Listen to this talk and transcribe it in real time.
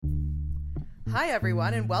Hi,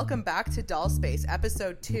 everyone, and welcome back to Dollspace,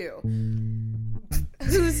 episode 2.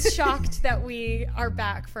 Who's shocked that we are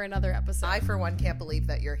back for another episode? I, for one, can't believe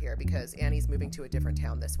that you're here because Annie's moving to a different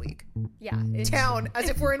town this week. Yeah. Town, as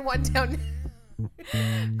if we're in one town.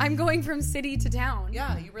 I'm going from city to town.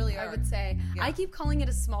 Yeah, you really are. I would say. Yeah. I keep calling it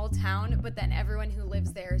a small town, but then everyone who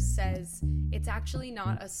lives there says it's actually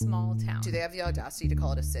not a small town. Do they have the audacity to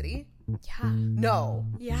call it a city? Yeah. No.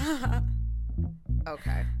 Yeah.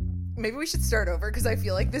 Okay. Maybe we should start over because I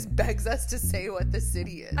feel like this begs us to say what the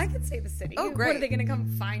city is. I could say the city. Oh, great. What, are they going to come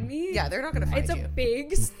find me? Yeah, they're not going to find It's you. a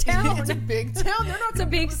big town. It's a big town. They're not It's a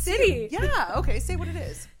gonna big be able to city. see. Yeah, okay. Say what it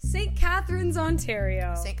is. St. Catharines,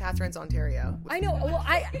 Ontario. St. Catharines, Ontario. I know. Well,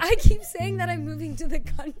 I keep saying that I'm moving to the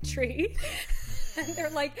country. And they're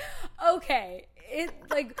like, okay,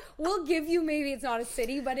 we'll give you, maybe it's not a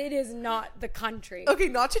city, but it is not the country. Okay,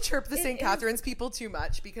 not to chirp the St. Catharines people too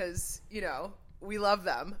much because, you know, we love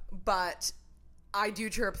them, but I do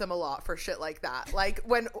chirp them a lot for shit like that. Like,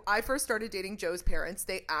 when I first started dating Joe's parents,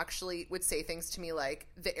 they actually would say things to me like,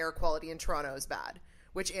 the air quality in Toronto is bad,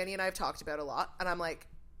 which Annie and I have talked about a lot, and I'm like,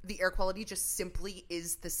 the air quality just simply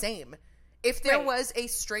is the same. If there was a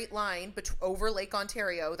straight line over Lake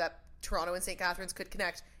Ontario that Toronto and St. Catharines could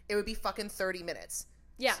connect, it would be fucking 30 minutes.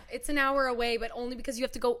 Yeah, it's an hour away, but only because you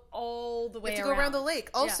have to go all the way around. You have to go around the lake.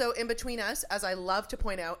 Also, in between us, as I love to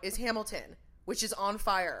point out, is Hamilton, which is on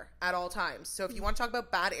fire at all times. So if you want to talk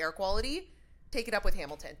about bad air quality, take it up with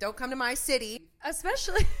Hamilton. Don't come to my city.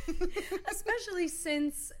 Especially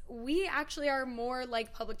since we actually are more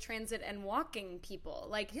like public transit and walking people.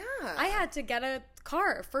 Like, yeah. I had to get a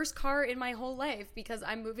first car in my whole life because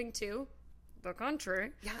I'm moving to the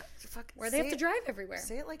country. Yeah, fucking where they have to drive everywhere.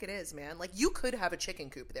 Say it like it is, man. Like, you could have a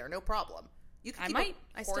chicken coop there, no problem. You could keep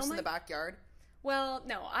a horse in the backyard. Well,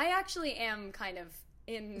 no, I actually am kind of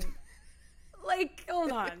in... Like,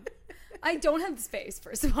 hold on. I don't have the space,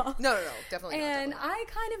 first of all. No, definitely not. And I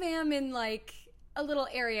kind of am in, like, a little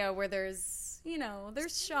area where there's, you know,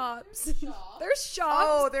 there's shops. There's shops.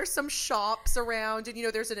 Oh, there's some shops around. And, you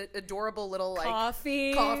know, there's an adorable little, like...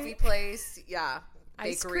 Coffee place. Yeah.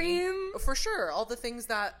 Bakery. Ice cream. For sure. All the things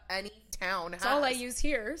that any town has. That's all I use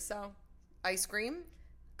here, so. Ice cream?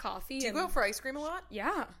 Coffee. Do you go for ice cream a lot?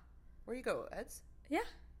 Yeah. Where you go, Ed's? Yeah.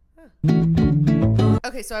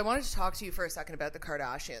 Okay, so I wanted to talk to you for a second about the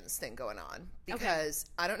Kardashians thing going on. Because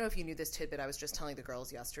I don't know if you knew this tidbit I was just telling the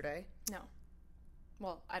girls yesterday. No.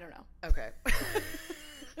 Well, I don't know. Okay.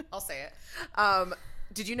 I'll say it.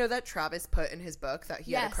 Did you know that Travis put in his book that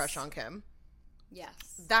he had a crush on Kim? Yes.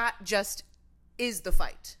 That just is the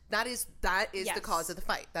fight. That is the cause of the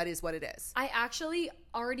fight. That is what it is. I actually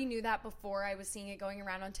already knew that before I was seeing it going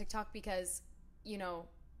around on TikTok because, you know,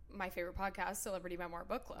 my favorite podcast, Celebrity Memoir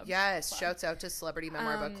Book Club. Yes, shouts out to Celebrity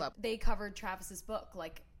Memoir Book Club. They covered Travis's book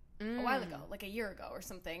like a while ago, like a year ago or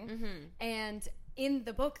something. Mm-hmm. And in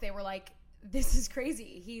the book, they were like, this is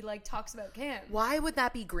crazy. He like talks about Kim. Why would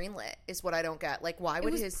that be greenlit is what I don't get. Like, why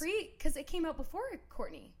would because it came out before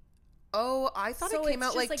Courtney. Oh, I thought it came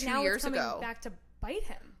out like 2 now years it's ago. Back to bite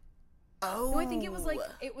him. Oh. No, I think it was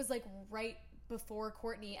like right before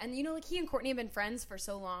Courtney. And you know, like he and Courtney have been friends for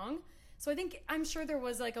so long. So I'm sure there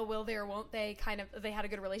was like a will they or won't they kind of, they had a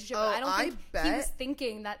good relationship. Oh, but I don't think he was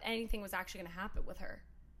thinking that anything was actually going to happen with her.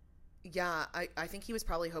 Yeah, I think he was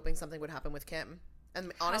probably hoping something would happen with Kim.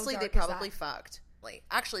 And honestly, they probably fucked.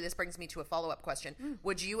 Actually, this brings me to a follow-up question.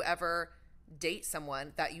 Would you ever date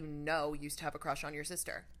someone that you know used to have a crush on your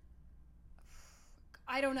sister?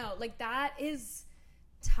 I don't know. Like, that is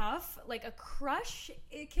tough. Like, a crush,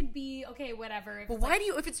 it could be, okay, whatever. But why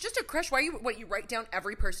if it's just a crush, why you write down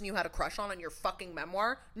every person you had a crush on your fucking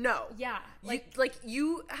memoir? No. Yeah.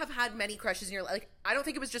 You have had many crushes in your life. Like, I don't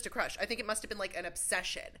think it was just a crush. I think it must have been like an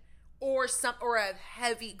obsession. Or a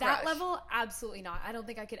heavy crush. That level, absolutely not. I don't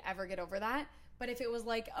think I could ever get over that. But if it was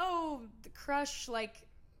like, oh, the crush, like,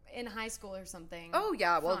 in high school or something. Oh,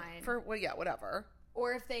 yeah. Well, fine. Whatever.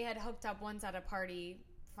 Or if they had hooked up once at a party,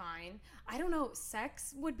 fine. I don't know.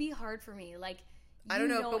 Sex would be hard for me. Like, I don't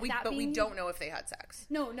know, but we don't know if they had sex.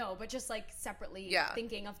 No, but just, like, separately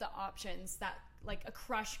thinking of the options that, like, a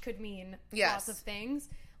crush could mean lots of things.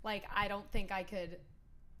 Like, I don't think I could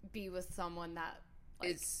be with someone that...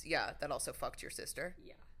 Like, that also fucked your sister.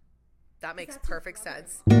 Yeah. That makes perfect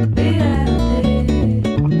sense. Okay,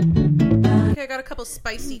 I got a couple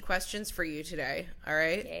spicy questions for you today. All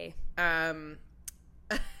right? Yay.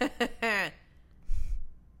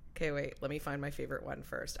 Okay, wait. Let me find my favorite one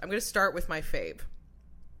first. I'm going to start with my fave.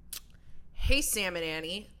 Hey, Sam and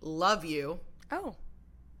Annie. Love you. Oh.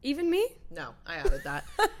 Even me? No, I added that.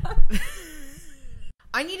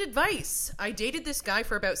 I need advice. I dated this guy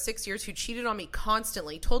for about 6 years who cheated on me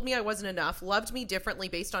constantly, told me I wasn't enough, loved me differently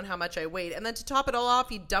based on how much I weighed, and then to top it all off,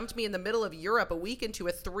 he dumped me in the middle of Europe a week into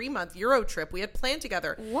a 3-month Euro trip we had planned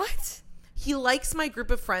together. What? He likes my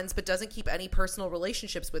group of friends but doesn't keep any personal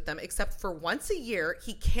relationships with them, except for once a year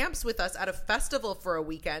he camps with us at a festival for a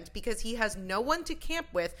weekend because he has no one to camp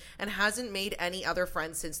with and hasn't made any other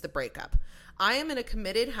friends since the breakup. I am in a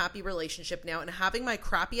committed, happy relationship now, and having my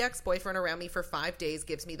crappy ex-boyfriend around me for 5 days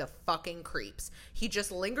gives me the fucking creeps. He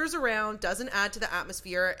just lingers around, doesn't add to the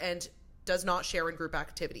atmosphere, and does not share in group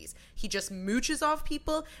activities. He just mooches off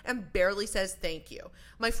people and barely says thank you.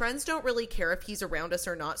 My friends don't really care if he's around us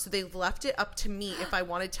or not, so they've left it up to me if I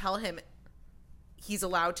want to tell him if he's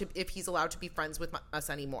allowed to be friends with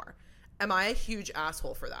us anymore. Am I a huge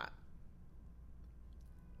asshole for that?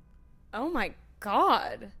 Oh my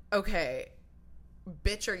God. Okay.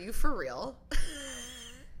 Bitch, are you for real?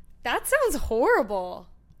 That sounds horrible.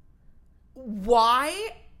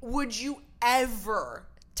 Why would you ever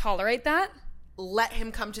tolerate that? Let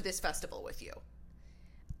him come to this festival with you?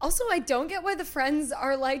 Also, I don't get why the friends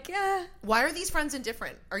are like, yeah. Why are these friends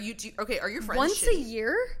indifferent? Are your friends once shitty? a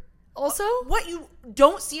year? Also? What, you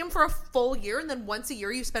don't see him for a full year and then once a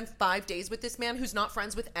year you spend 5 days with this man who's not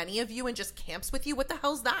friends with any of you and just camps with you? What the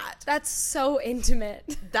hell's that? That's so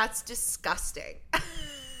intimate. That's disgusting.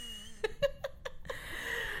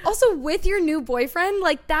 Also, with your new boyfriend,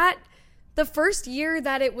 like that, the first year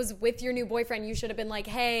that it was with your new boyfriend, you should have been like,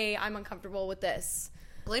 hey, I'm uncomfortable with this.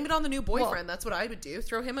 Blame it on the new boyfriend. That's what I would do.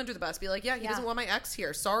 Throw him under the bus. Be like, yeah, he doesn't want my ex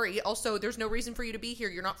here. Sorry. Also, there's no reason for you to be here.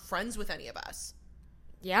 You're not friends with any of us.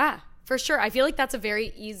 Yeah, for sure. I feel like that's a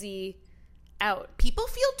very easy out. People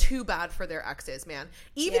feel too bad for their exes, man.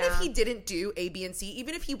 Even if he didn't do A, B, and C,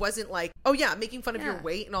 even if he wasn't like, oh yeah, making fun of your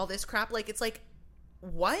weight and all this crap, like, it's like,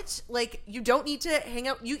 what? Like, you don't need to hang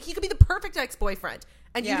out. He could be the perfect ex-boyfriend,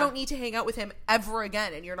 and you don't need to hang out with him ever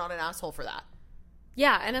again, and you're not an asshole for that.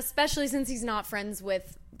 Yeah, and especially since he's not friends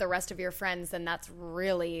with the rest of your friends, then that's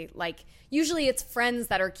really, like, usually it's friends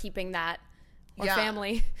that are keeping that, or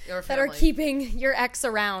family, that are keeping your ex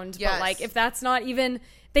around. Yes. But, like, if that's not even,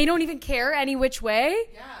 they don't even care any which way,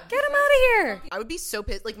 get him out of here. I would be so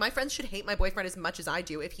pissed. Like, my friends should hate my boyfriend as much as I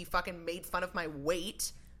do if he fucking made fun of my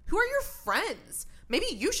weight. Who are your friends? Maybe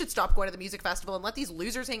you should stop going to the music festival and let these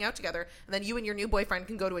losers hang out together, and then you and your new boyfriend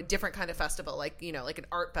can go to a different kind of festival, like, you know, like an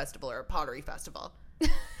art festival or a pottery festival.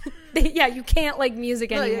 Yeah, you can't like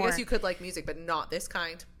music anymore. I guess you could like music, but not this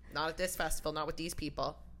kind. Not at this festival, not with these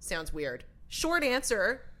people. Sounds weird. Short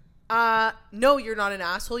answer, no, you're not an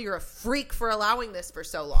asshole. You're a freak for allowing this for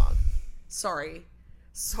so long. Sorry.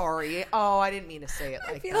 Oh, I didn't mean to say it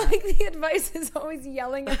like that. I feel like the advice is always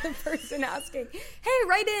yelling at the person asking, hey,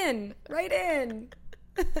 write in.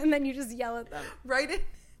 And then you just yell at them. Write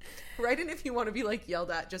in if you want to be like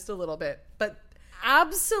yelled at just a little bit. But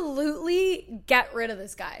absolutely get rid of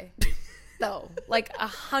this guy. Though. Like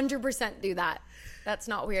 100% do that. That's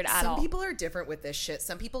not weird at all. Some people are different with this shit.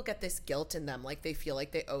 Some people get this guilt in them. Like they feel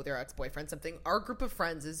like they owe their ex-boyfriend something. Our group of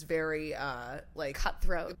friends is very like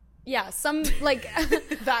cutthroat. Yeah, some like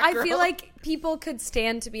I feel like people could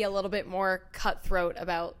stand to be a little bit more cutthroat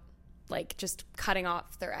about like just cutting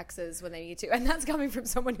off their exes when they need to. And that's coming from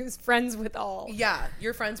someone who's friends with all. Yeah,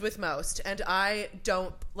 you're friends with most. And I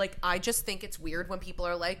just think it's weird when people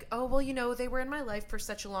are like, oh, well, you know, they were in my life for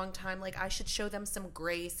such a long time. Like, I should show them some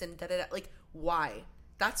grace and da-da-da. Like, why?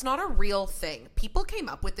 That's not a real thing. People came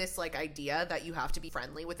up with this, like, idea that you have to be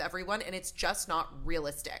friendly with everyone, and it's just not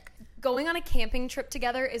realistic. Going on a camping trip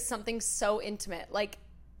together is something so intimate. Like,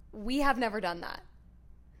 we have never done that.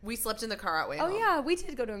 We slept in the car out way home. Oh, yeah. We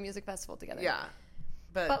did go to a music festival together. Yeah.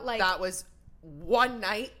 But like, that was one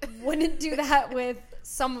night. Wouldn't do that with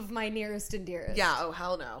some of my nearest and dearest. Yeah. Oh,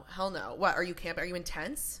 hell no. Hell no. What? Are you camping? Are you in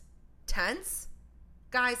tents? Tents?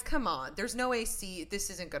 Guys, come on. There's no AC. This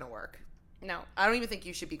isn't going to work. No. I don't even think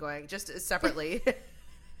you should be going. Just separately.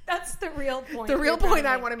 That's the real point. The real point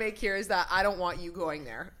I want to make here is that I don't want you going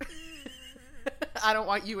there. I don't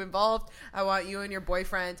want you involved. I want you and your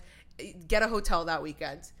boyfriend. Get a hotel that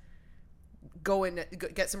weekend. Go and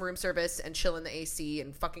get some room service and chill in the AC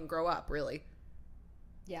and fucking grow up, really.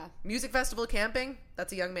 Yeah. Music festival camping,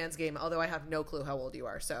 that's a young man's game, although I have no clue how old you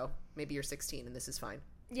are, so maybe you're 16 and this is fine.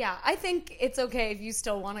 Yeah, I think it's okay if you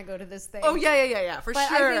still want to go to this thing. Oh, yeah, for sure.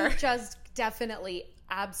 But I think just definitely,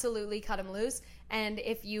 absolutely cut him loose. And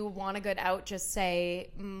if you want a good out, just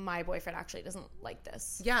say, my boyfriend actually doesn't like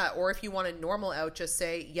this. Yeah, or if you want a normal out, just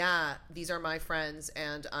say, yeah, these are my friends,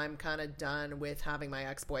 and I'm kind of done with having my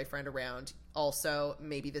ex-boyfriend around. Also,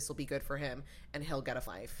 maybe this will be good for him, and he'll get a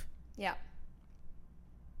 5. Yeah.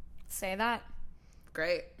 Say that.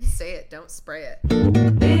 Great. Say it. Don't spray it.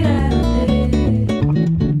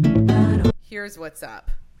 Here's what's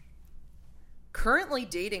up. Currently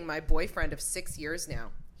dating my boyfriend of 6 years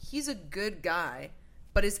now. He's a good guy,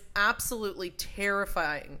 but is absolutely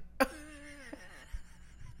terrifying.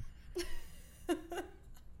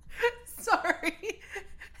 Sorry.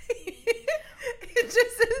 It just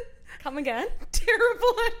is Come again?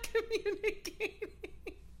 terrible at communicating.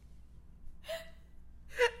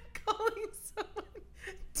 Calling someone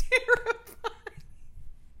terrifying.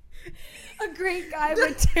 A great guy,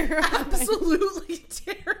 but terrifying. Absolutely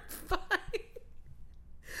terrifying.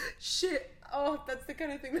 Shit. Oh, that's the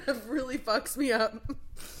kind of thing that really fucks me up.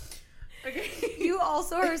 Okay. You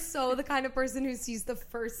also are so the kind of person who sees the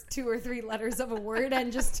first 2 or 3 letters of a word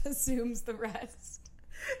and just assumes the rest.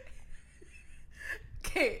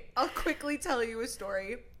 Okay, I'll quickly tell you a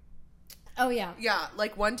story. Oh, yeah. Yeah,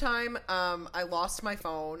 like one time I lost my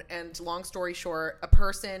phone, and long story short, a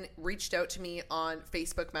person reached out to me on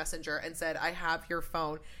Facebook Messenger and said, I have your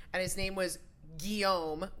phone. And his name was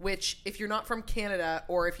Guillaume, which, if you're not from Canada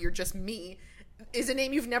or if you're just me, is a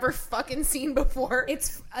name you've never fucking seen before.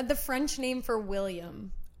 It's the French name for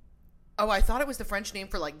William. Oh, I thought it was the French name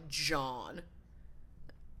for, like, John.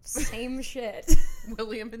 Same shit.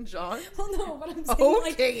 William and John? Well, no, but I'm saying,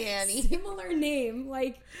 okay, Annie. Similar name,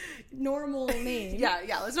 like, normal name.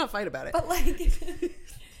 Yeah, let's not fight about it. But, like,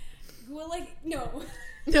 well, like, no.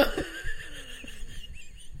 No.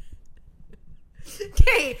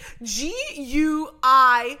 Okay,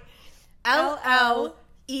 Guilleme.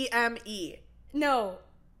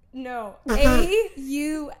 No.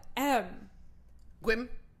 A-U-M. Gwim.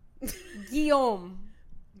 Guillaume.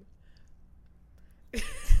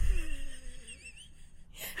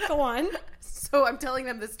 Go on. So I'm telling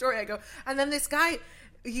them this story. I go, and then this guy,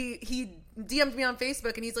 he DM'd me on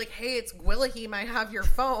Facebook, and he's like, hey, it's Gwillaheme, I have your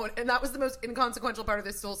phone. And that was the most inconsequential part of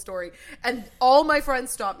this whole story. And all my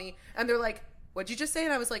friends stopped me, and they're like, what'd you just say?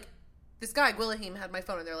 And I was like, this guy, Gwillaheme, had my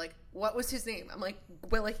phone. And they're like, what was his name? I'm like,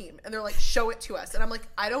 Gwillaheme. And they're like, show it to us. And I'm like,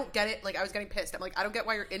 I don't get it. Like, I was getting pissed. I'm like, I don't get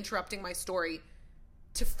why you're interrupting my story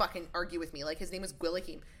to fucking argue with me. Like, his name was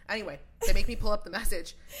Gwillaheme. Anyway, they make me pull up the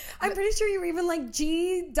message. I'm pretty sure you were even like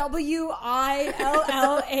Gwillaheme.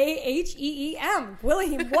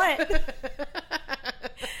 Gwillaheme, what?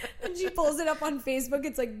 And she pulls it up on Facebook.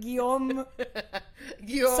 It's like Guillaume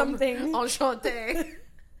something. Enchanté.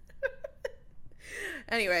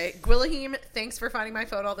 Anyway, Gwillaheme, thanks for finding my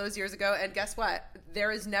phone all those years ago. And guess what?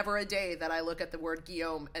 There is never a day that I look at the word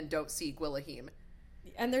Guillaume and don't see Gwillaheme.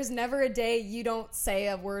 And there's never a day you don't say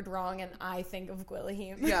a word wrong and I think of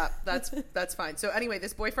Gwillaheme. Yeah, that's fine. So anyway,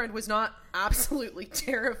 this boyfriend was not absolutely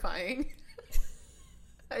terrifying.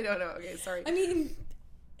 I don't know. Okay, sorry. I mean,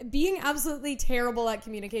 being absolutely terrible at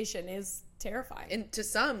communication is terrifying. And to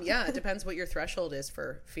some, yeah, it depends what your threshold is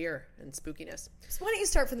for fear and spookiness. So why don't you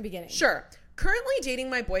start from the beginning? Sure. Currently dating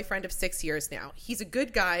my boyfriend of 6 years now. He's a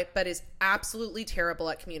good guy, but is absolutely terrible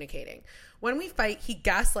at communicating. When we fight, he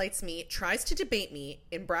gaslights me, tries to debate me,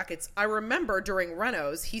 in brackets. I remember during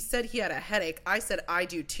Renos, he said he had a headache. I said I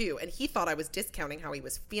do too, and he thought I was discounting how he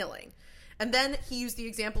was feeling. And then he used the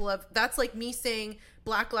example of, that's like me saying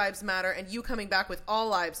Black Lives Matter and you coming back with All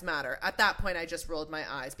Lives Matter. At that point, I just rolled my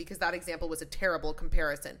eyes because that example was a terrible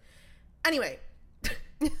comparison. Anyway,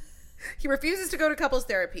 he refuses to go to couples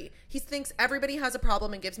therapy. He thinks everybody has a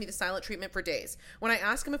problem and gives me the silent treatment for days. When I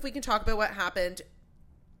ask him if we can talk about what happened,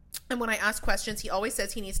 and when I ask questions, he always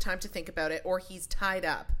says he needs time to think about it or he's tied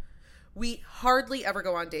up. We hardly ever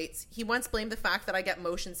go on dates. He once blamed the fact that I get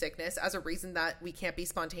motion sickness as a reason that we can't be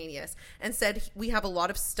spontaneous and said we have a lot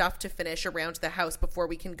of stuff to finish around the house before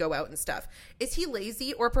we can go out and stuff. Is he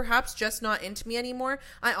lazy or perhaps just not into me anymore?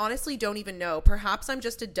 I honestly don't even know. Perhaps I'm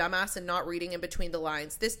just a dumbass and not reading in between the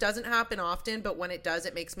lines. This doesn't happen often, but when it does,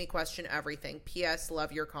 it makes me question everything. P.S.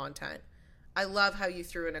 Love your content. I love how you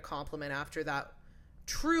threw in a compliment after that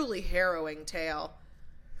truly harrowing tale.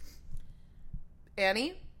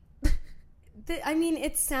 Annie? I mean,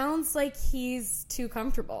 it sounds like he's too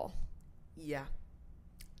comfortable. Yeah.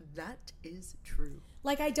 That is true.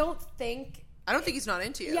 Like, I don't think he's not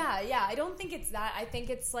into you. Yeah. I don't think it's that. I think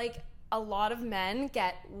it's like a lot of men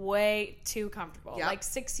get way too comfortable. Yep. Like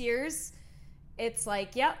 6 years, it's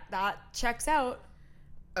like, yep, that checks out.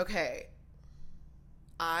 Okay.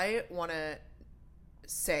 I want to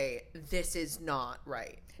say this is not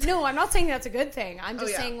right. No, I'm not saying that's a good thing. I'm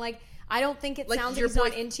just saying, like, I don't think it sounds like he's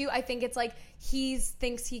not into you. I think it's like he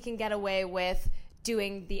thinks he can get away with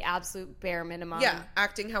doing the absolute bare minimum. Yeah,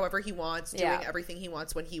 acting however he wants, doing everything he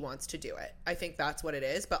wants when he wants to do it. I think that's what it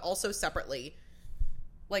is. But also separately,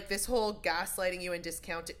 like this whole gaslighting you and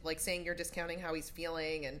saying you're discounting how he's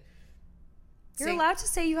feeling and You're allowed to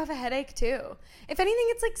say you have a headache too. If anything,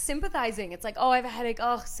 it's like sympathizing. It's like, oh, I have a headache.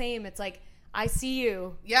 Oh, same. It's like, I see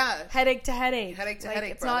you. Yeah. Headache to headache. Headache to like,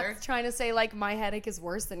 headache, it's brother. It's not trying to say, like, my headache is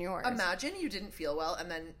worse than yours. Imagine you didn't feel well,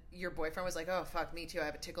 and then your boyfriend was like, oh, fuck, me too. I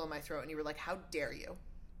have a tickle in my throat. And you were like, how dare you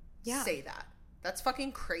say that? That's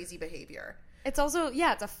fucking crazy behavior. It's also,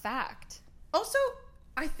 it's a fact. Also,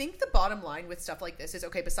 I think the bottom line with stuff like this is,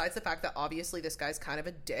 okay, besides the fact that obviously this guy's kind of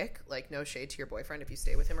a dick, like, no shade to your boyfriend if you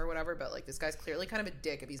stay with him or whatever, but, like, this guy's clearly kind of a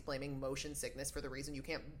dick if he's blaming motion sickness for the reason you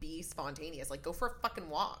can't be spontaneous. Like, go for a fucking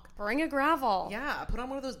walk. Bring a gravel. Yeah, put on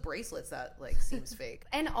one of those bracelets that, like, seems fake.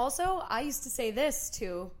 And also, I used to say this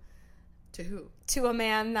to who? To a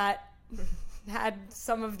man that had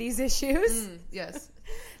some of these issues. Yes.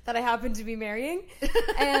 That I happened to be marrying.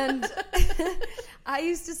 And I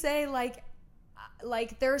used to say,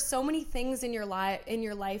 like there are so many things in your life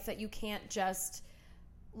that you can't just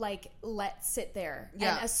like let sit there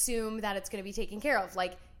and assume that it's going to be taken care of.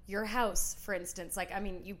 Like your house, for instance. Like, I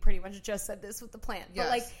mean, you pretty much just said this with the plant. Yes.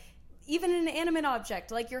 But like even an inanimate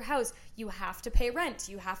object, like your house, you have to pay rent.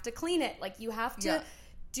 You have to clean it. Like you have to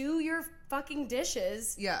do your fucking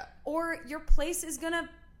dishes. Yeah. Or your place is going to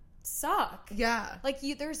suck. Yeah. Like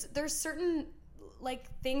there's certain like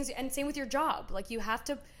things, and same with your job. Like you have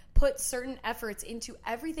to put certain efforts into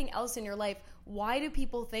everything else in your life. Why do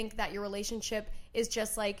people think that your relationship is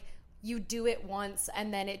just like you do it once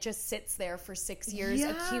and then it just sits there for 6 years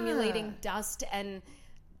accumulating dust and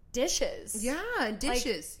dishes? Yeah, and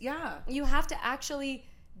dishes. Like, you have to actually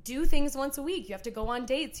do things once a week. You have to go on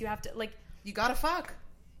dates. You have to you gotta fuck.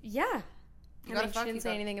 Yeah. She didn't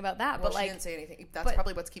say anything about that, but she didn't say anything. That's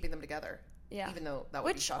probably what's keeping them together. Yeah. Even though that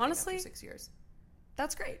would be shocking honestly, after 6 years.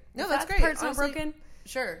 That's great. No, that's great. Part's honestly, not broken.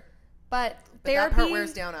 Sure. But therapy, that part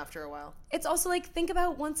wears down after a while. It's also like, think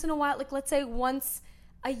about once in a while, like let's say once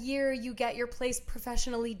a year you get your place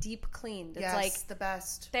professionally deep cleaned. It's like the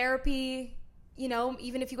best. Therapy, you know,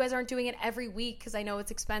 even if you guys aren't doing it every week, because I know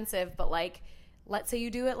it's expensive, but like, let's say you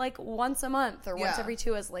do it like once a month or once every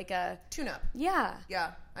 2 as like a tune-up. Yeah.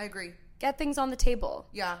 Yeah, I agree. Get things on the table.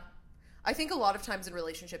 Yeah. I think a lot of times in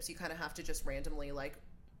relationships, you kind of have to just randomly like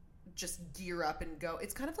just gear up and go.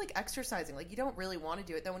 It's kind of like exercising. Like you don't really want to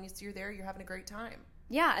do it. Then when you're there, you're having a great time.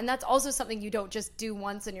 Yeah, and that's also something you don't just do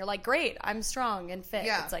once and you're like, great, I'm strong and fit.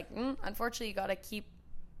 Yeah. It's like, unfortunately, you got to keep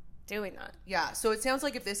doing that. Yeah, so it sounds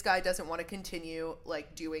like if this guy doesn't want to continue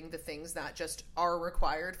like doing the things that just are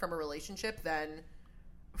required from a relationship, then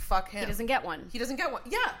fuck him. He doesn't get one.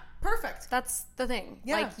 Yeah, perfect. That's the thing.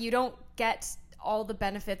 Yeah. Like you don't get all the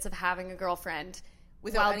benefits of having a girlfriend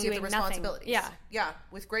without any of the responsibilities. Nothing. Yeah. Yeah,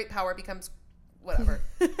 with great power becomes whatever.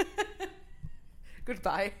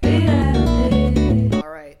 Goodbye. All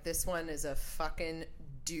right, this one is a fucking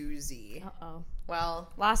doozy. Uh-oh.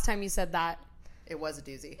 Well, last time you said that, it was a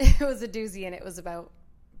doozy. It was a doozy, and it was about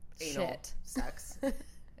anal shit. Sex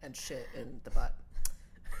and shit in the butt.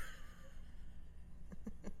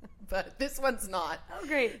 But this one's not. Oh,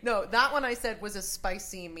 great. No, that one I said was a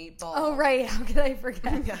spicy meatball. Oh, right. How could I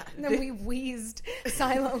forget? Yeah. And then we wheezed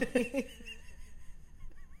silently.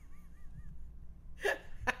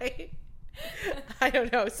 I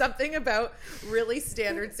don't know. Something about really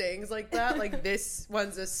standard sayings like that. Like, this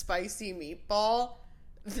one's a spicy meatball.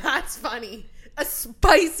 That's funny. A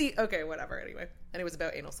spicy... Okay, whatever. Anyway. And it was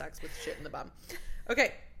about anal sex with shit in the bum.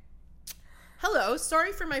 Okay. Hello,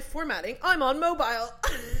 sorry for my formatting. I'm on mobile.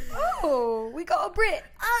 Oh, we got a Brit.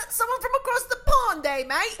 Someone from across the pond, eh,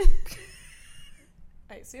 mate?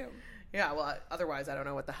 I assume. Yeah, well, otherwise I don't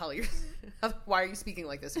know what the hell you're... Why are you speaking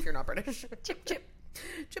like this if you're not British? Chip, chip.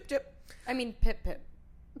 Chip, chip. I mean, pip, pip.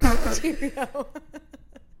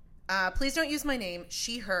 Please don't use my name.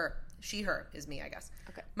 She, her. She, her is me, I guess.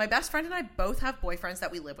 Okay. My best friend and I both have boyfriends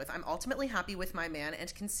that we live with. I'm ultimately happy with my man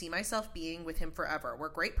and can see myself being with him forever. We're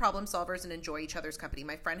great problem solvers and enjoy each other's company.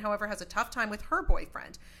 My friend, however, has a tough time with her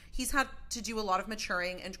boyfriend. He's had to do a lot of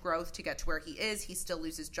maturing and growth to get to where he is. He still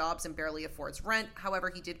loses jobs and barely affords rent.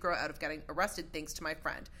 However, he did grow out of getting arrested thanks to my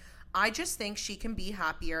friend. I just think she can be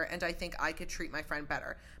happier, and I think I could treat my friend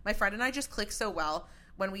better. My friend and I just click so well.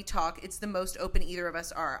 When we talk, it's the most open either of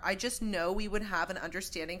us are. I just know we would have an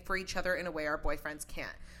understanding for each other in a way our boyfriends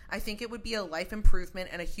can't. I think it would be a life improvement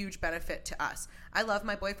and a huge benefit to us. I love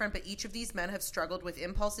my boyfriend, but each of these men have struggled with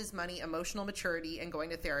impulses, money, emotional maturity, and going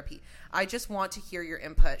to therapy. I just want to hear your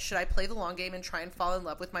input. Should I play the long game and try and fall in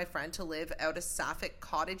love with my friend to live out a sapphic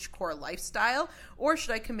cottagecore lifestyle? Or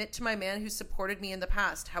should I commit to my man who supported me in the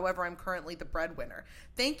past? However, I'm currently the breadwinner.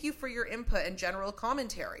 Thank you for your input and general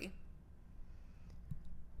commentary.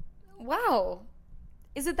 Wow.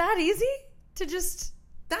 Is it that easy to just...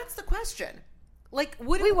 That's the question. Like,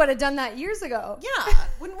 we would have done that years ago. Yeah.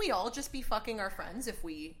 Wouldn't we all just be fucking our friends if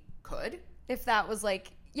we could? If that was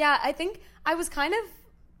like, yeah, I think I was kind of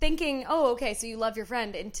thinking, oh, okay, so you love your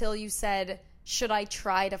friend until you said, should I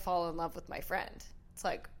try to fall in love with my friend? It's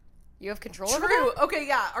like, you have control over that? Okay,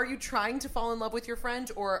 yeah. Are you trying to fall in love with your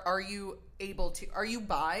friend, or are you able to? Are you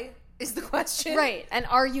bi? Is the question. Right. And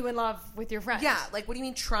are you in love with your friend? Yeah. Like, what do you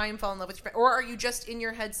mean try and fall in love with your friend? Or are you just in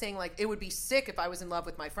your head saying, like, it would be sick if I was in love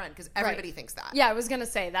with my friend? Because everybody thinks that. Yeah, I was going to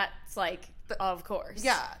say, that's like, of course.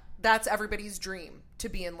 Yeah. That's everybody's dream, to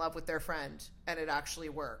be in love with their friend and it actually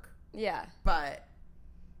work. Yeah. But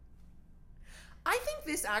I think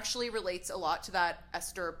this actually relates a lot to that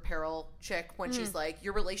Esther Perel chick when she's like,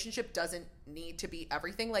 your relationship doesn't need to be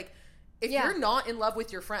everything. Like, if you're not in love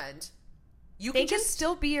with your friend, they can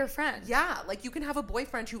still be your friend. Yeah, like you can have a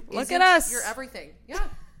boyfriend who Look at us. your everything. Yeah,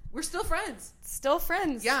 we're still friends. Still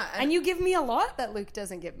friends. Yeah. And you give me a lot that Luke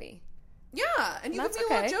doesn't give me. Yeah, and you give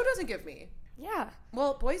me a lot Joe doesn't give me. Yeah.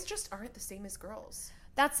 Well, boys just aren't the same as girls.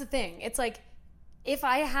 That's the thing. It's like, if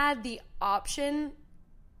I had the option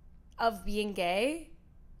of being gay,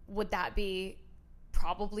 would that be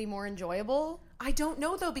probably more enjoyable? I don't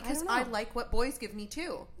know, though, because I like what boys give me,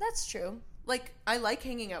 too. That's true. Like, I like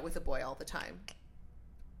hanging out with a boy all the time.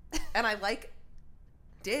 And I like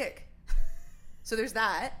dick. So there's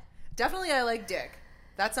that. Definitely I like dick.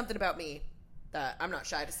 That's something about me that I'm not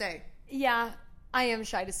shy to say. Yeah, I am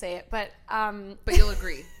shy to say it, but... But you'll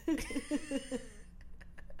agree.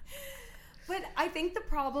 But I think the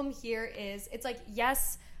problem here is, it's like,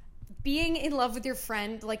 yes, being in love with your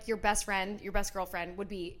friend, like your best friend, your best girlfriend, would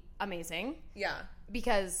be amazing. Yeah.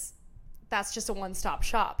 Because that's just a one-stop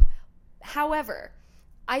shop. However,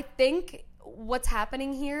 I think what's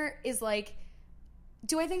happening here is like,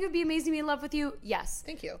 do I think it would be amazing to be in love with you? Yes.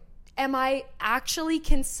 Thank you. Am I actually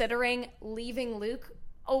considering leaving Luke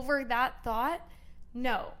over that thought?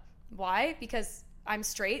 No. Why? Because I'm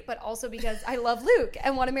straight, but also because I love Luke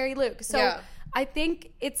and want to marry Luke. So yeah. I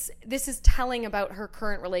think this is telling about her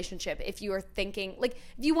current relationship. If you are thinking, like,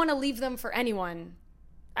 if you want to leave them for anyone,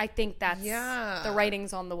 I think that's the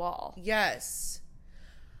writing's on the wall. Yes.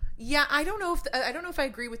 Yeah, I don't know if I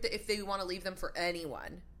agree with if they want to leave them for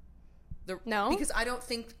anyone. No, because I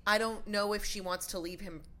don't know if she wants to leave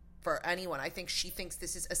him for anyone. I think she thinks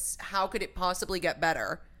this is how could it possibly get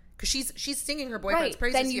better? Because she's singing her boyfriend's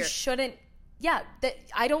praises then you here. Shouldn't. Yeah,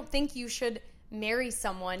 I don't think you should marry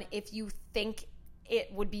someone if you think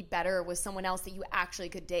it would be better with someone else that you actually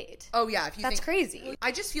could date. Oh yeah, that's crazy.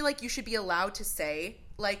 I just feel like you should be allowed to say,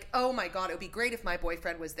 like, oh my god, it would be great if my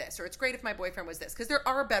boyfriend was this, or it's great if my boyfriend was this, because there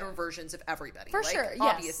are better versions of everybody. For like, sure,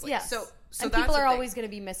 obviously. Yes. So and people are always going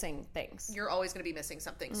to be missing things. You're always going to be missing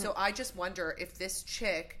something. So I just wonder if this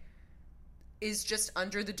chick is just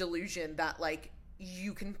under the delusion that, like,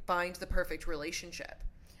 you can find the perfect relationship.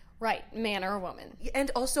 Right, man or woman.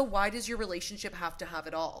 And also, why does your relationship have to have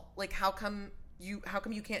it all? Like, how come you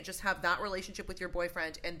can't just have that relationship with your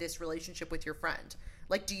boyfriend and this relationship with your friend?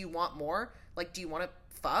 Like, do you want more? Like, do you want to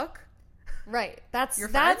fuck? Right. That's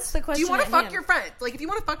the question. Do you want to fuck your friend? Like, if you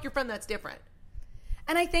want to fuck your friend, that's different.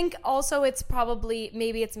 And I think also it's probably,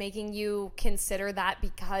 maybe it's making you consider that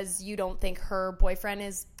because you don't think her boyfriend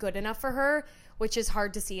is good enough for her, which is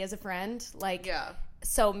hard to see as a friend. Like, yeah.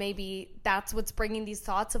 So maybe that's what's bringing these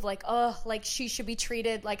thoughts of like, oh, like she should be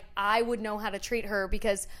treated like I would know how to treat her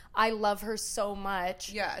because I love her so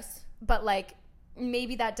much. Yes. But like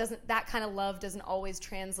maybe that kind of love doesn't always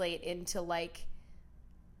translate into like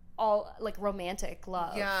all like romantic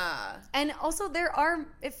love. Yeah. And also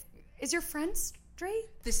is your friend straight?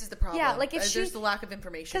 This is the problem. Yeah, like there's the lack of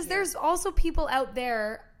information. Because there's also people out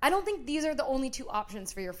there. I don't think these are the only two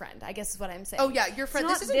options for your friend, I guess is what I'm saying. Oh, yeah, your friend.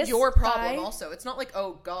 This isn't your problem also. It's not like,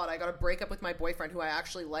 oh, God, I got to break up with my boyfriend who I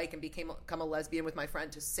actually like and become a lesbian with my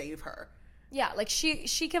friend to save her. Yeah, like she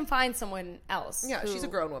can find someone else. Yeah, she's a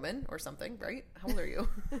grown woman or something, right? How old are you?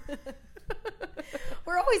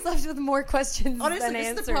 We're always left with more questions than answers. Honestly,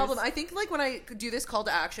 this is the problem. I think, like, when I do this call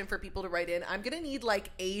to action for people to write in, I'm going to need, like,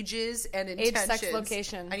 ages and intentions. Age, sex,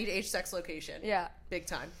 location. I need age, sex, location. Yeah. Big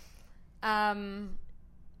time.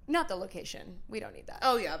 Not the location. We don't need that.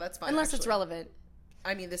 Oh, yeah, that's fine. Unless it's relevant.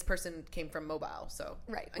 I mean, this person came from Mobile, so.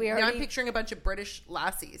 Right. I'm picturing a bunch of British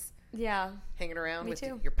lassies. Yeah. Hanging around with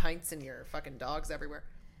your pints and your fucking dogs everywhere.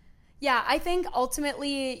 Yeah, I think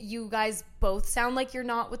ultimately you guys both sound like you're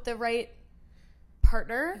not with the right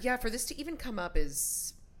partner. Yeah, for this to even come up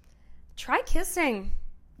is... Try kissing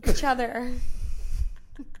each other.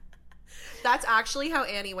 That's actually how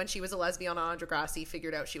Annie, when she was a lesbian on Degrassi,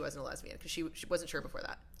 figured out she wasn't a lesbian, because she wasn't sure before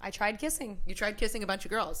that. I tried kissing. You tried kissing a bunch of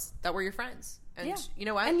girls that were your friends. And you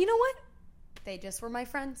know what? And you know what? they just were my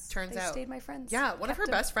friends. Turns out. They stayed my friends. Yeah, one of her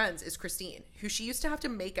best friends is Christine, who she used to have to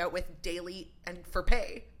make out with daily and for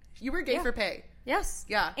pay. You were gay for pay. Yes.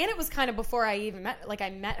 Yeah. And it was kind of before I even met, like, I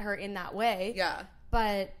met her in that way. Yeah.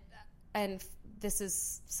 But, and this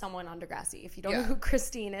is someone on Degrassi. If you don't know who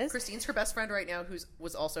Christine is. Christine's her best friend right now,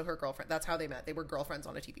 was also her girlfriend. That's how they met. They were girlfriends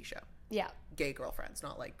on a TV show. Yeah. Gay girlfriends,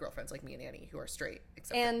 not like girlfriends like me and Annie, who are straight.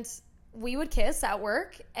 And we would kiss at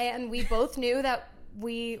work, and we both knew that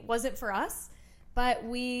we wasn't for us, but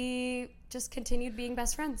we just continued being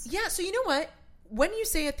best friends. Yeah, so you know what? When you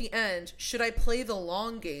say at the end, should I play the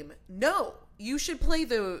long game? No, you should play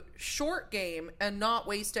the short game and not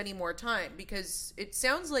waste any more time, because it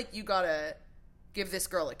sounds like you gotta give this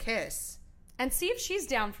girl a kiss. And see if she's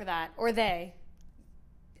down for that, or they.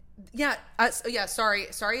 Yeah, sorry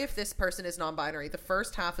if this person is non-binary. The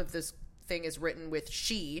first half of this thing is written with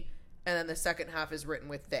she, and then the second half is written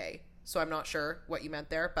with they. So I'm not sure what you meant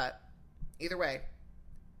there, but either way.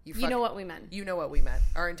 You know what we meant. You know what we meant.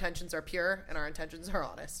 Our intentions are pure, and our intentions are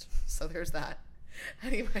honest. So there's that.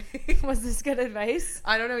 Anyway. Was this good advice?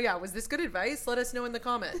 I don't know, yeah. Was this good advice? Let us know in the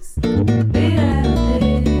comments.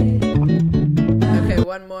 Okay,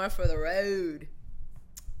 one more for the road.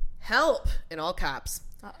 Help! In all caps.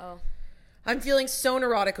 Uh-oh. I'm feeling so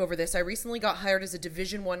neurotic over this. I recently got hired as a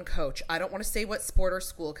Division I coach. I don't want to say what sport or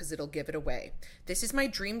school because it'll give it away. This is my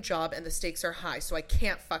dream job and the stakes are high, so I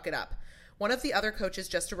can't fuck it up. One of the other coaches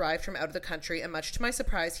just arrived from out of the country, and much to my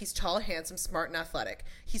surprise, he's tall, handsome, smart, and athletic.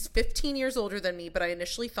 He's 15 years older than me, but I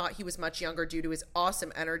initially thought he was much younger due to his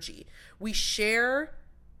awesome energy. We share...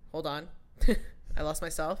 Hold on. I lost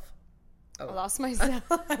myself. Oh. I lost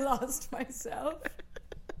myself.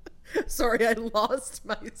 Sorry, I lost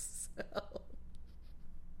myself.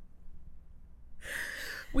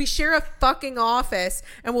 We share a fucking office,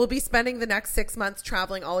 and we'll be spending the next 6 months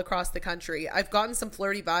traveling all across the country. I've gotten some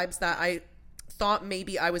flirty vibes that I thought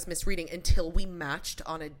maybe I was misreading until we matched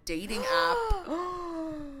on a dating app.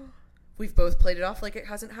 We've both played it off like it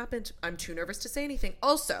hasn't happened. I'm too nervous to say anything.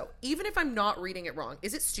 Also, even if I'm not reading it wrong,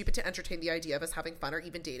 is it stupid to entertain the idea of us having fun or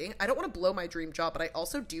even dating? I don't want to blow my dream job, but I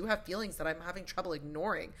also do have feelings that I'm having trouble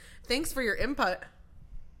ignoring. Thanks for your input.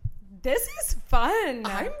 This is fun.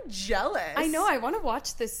 I'm jealous. I know. I want to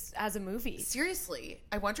watch this as a movie. Seriously.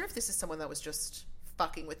 I wonder if this is someone that was just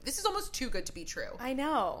fucking with... This is almost too good to be true. I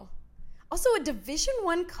know. Also, a Division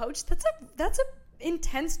I coach, that's a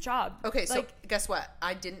intense job. Okay, so guess what?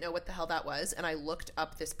 I didn't know what the hell that was, and I looked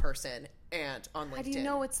up this person and on LinkedIn. How do you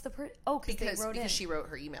know it's the person? Oh, because she wrote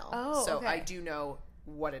her email. Oh, so okay. I do know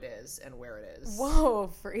what it is and where it is. Whoa,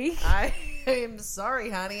 freak. I am sorry,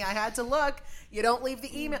 honey. I had to look. You don't leave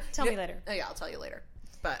the email. Tell me later. Oh, yeah, I'll tell you later.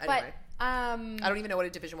 But anyway. I don't even know what a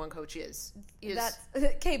Division I coach is. That's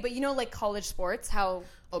okay, but you know, like college sports, how...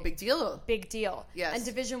 Oh, big deal. Big deal. Yes. And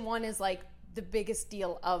Division I is like the biggest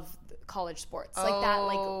deal of college sports. Like that,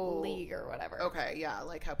 like league or whatever. Okay, yeah.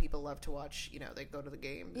 Like how people love to watch, they go to the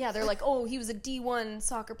game. Yeah, they're like, oh, he was a D1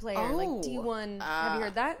 soccer player. Like D1. Have you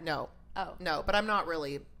heard that? No. Oh. No, but I'm not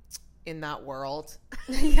really in that world.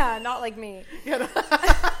 Yeah, not like me.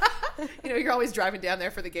 You're always driving down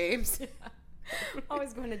there for the games. Yeah.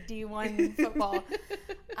 Always going to D1 football.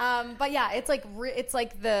 But yeah, it's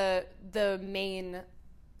like the main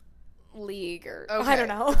league or I don't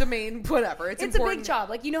know. The main whatever. It's important. A big job.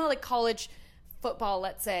 Like how like college football,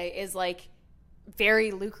 let's say, is like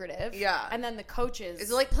very lucrative. Yeah. And then the coaches...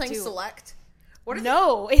 Is it like playing select?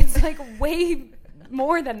 No, it's like way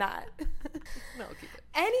more than that. No, keep it.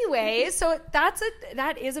 Anyway, so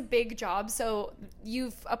that is a big job. So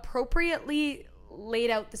you've appropriately laid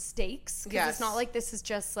out the stakes. Because it's not like this is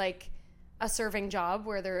just like a serving job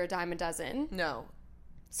where they're a dime a dozen. No.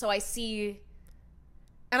 So I see.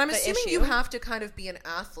 And I'm assuming you have to kind of be an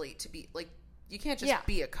athlete to be like, you can't just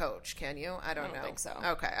be a coach, can you? I don't know. Think so.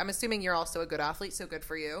 Okay. I'm assuming you're also a good athlete, so good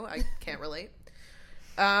for you. I can't relate.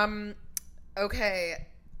 Okay.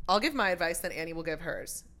 I'll give my advice, then Annie will give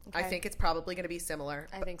hers. Okay. I think it's probably going to be similar.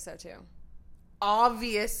 I think so too.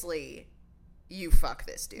 Obviously, you fuck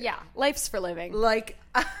this dude. Yeah. Life's for living. Like,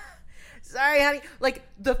 sorry, honey. Like,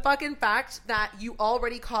 the fucking fact that you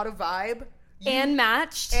already caught a vibe. And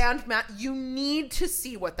matched. You need to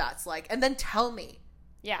see what that's like. And then tell me.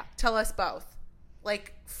 Yeah. Tell us both.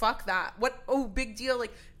 Like, fuck that. What? Oh, big deal.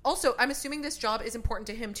 Like, also, I'm assuming this job is important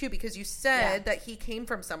to him too, because you said that he came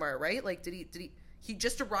from somewhere, right? Like, did he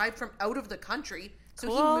just arrived from out of the country. So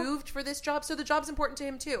he moved for this job. So the job's important to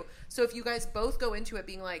him too. So if you guys both go into it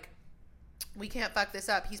being like, we can't fuck this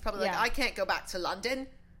up, he's probably like, I can't go back to London.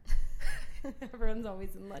 Everyone's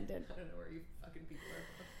always in London. I don't know where you fucking people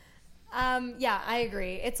are. Yeah, I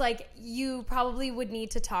agree. It's like you probably would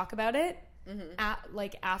need to talk about it.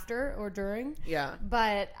 after or during. Yeah.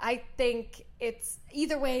 But I think it's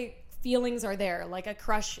either way, feelings are there. Like a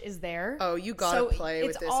crush is there. Oh, you gotta play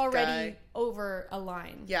with this guy. It's already over a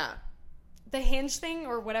line. Yeah. The Hinge thing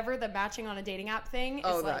or whatever, the matching on a dating app thing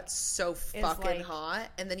is that's so fucking hot.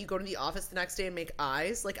 And then you go to the office the next day and make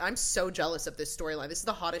eyes. Like, I'm so jealous of this storyline. This is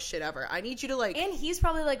the hottest shit ever. I need you to like... And he's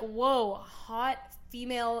probably like, whoa, hot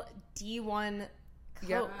female D1 coach.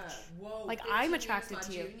 Yeah. Whoa. Like, I'm attracted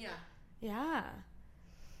to you. Yeah.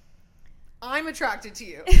 I'm attracted to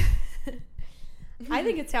you. I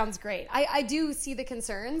think it sounds great. I do see the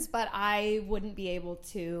concerns, but I wouldn't be able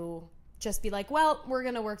to... just be like, well, we're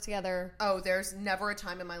going to work together. Oh, there's never a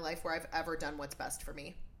time in my life where I've ever done what's best for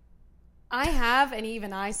me. I have, and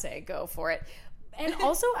even I say go for it. And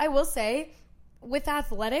also, I will say, with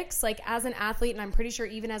athletics, like as an athlete, and I'm pretty sure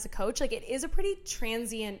even as a coach, like it is a pretty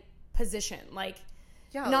transient position. Like,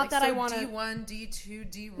 yeah, not like, that so I want to... D1,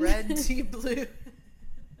 D2, D red, D blue.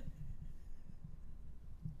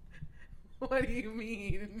 What do you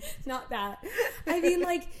mean? Not that. I mean,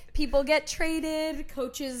 like, people get traded,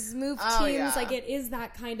 coaches move teams. Yeah. Like, it is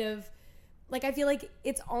that kind of... Like, I feel like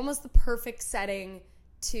it's almost the perfect setting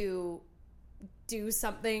to do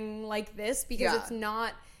something like this because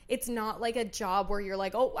it's not like a job where you're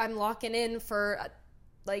like, oh, I'm locking in for...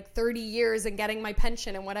 like 30 years and getting my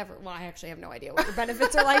pension and whatever. Well, I actually have no idea what your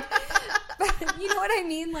benefits are like. But you know what I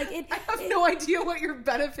mean? Like I have no idea what your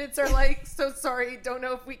benefits are like. So sorry. Don't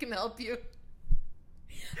know if we can help you.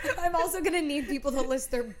 I'm also going to need people to list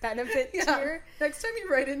their benefit tier. Next time you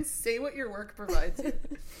write in, say what your work provides you.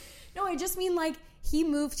 No, I just mean like he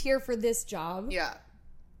moved here for this job. Yeah.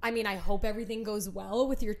 I mean, I hope everything goes well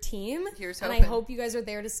with your team. Here's hoping. And I hope you guys are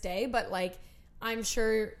there to stay. But like, I'm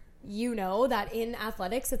sure... you know that in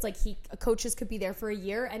athletics, it's like coaches could be there for a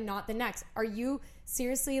year and not the next. Are you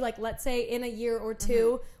seriously, like, let's say in a year or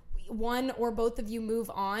two, one or both of you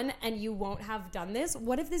move on and you won't have done this?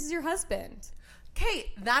 What if this is your husband?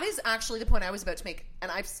 Okay, that is actually the point I was about to make.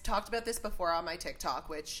 And I've talked about this before on my TikTok,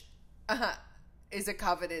 which is a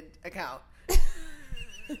coveted account.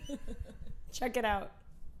 Check it out.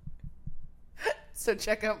 So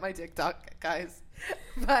check out my TikTok, guys.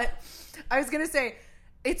 But I was going to say...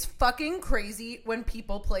 it's fucking crazy when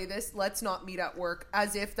people play this let's not meet at work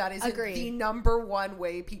as if that is the number one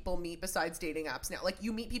way people meet besides dating apps now. Like,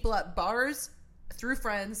 you meet people at bars, through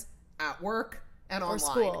friends, at work, and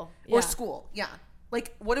online. Or school. Yeah.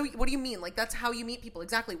 Like, what do you mean? Like, that's how you meet people.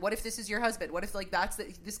 Exactly. What if this is your husband? What if, like,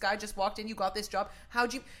 this guy just walked in, you got this job?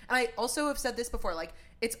 And I also have said this before, like,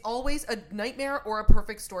 it's always a nightmare or a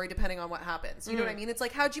perfect story depending on what happens. You know what I mean? It's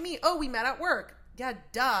like, how'd you meet? Oh, we met at work. Yeah,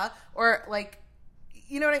 duh. Or, like...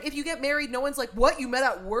 you know what I mean? If you get married, no one's like, what? You met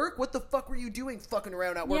at work? What the fuck were you doing fucking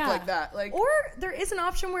around at work like that? Like, or there is an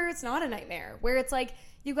option where it's not a nightmare, where it's like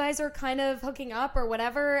you guys are kind of hooking up or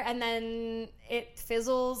whatever, and then it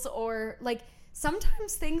fizzles, or like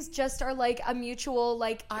sometimes things just are like a mutual,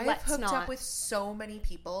 like, I've hooked up with so many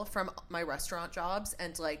people from my restaurant jobs,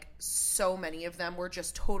 and like so many of them were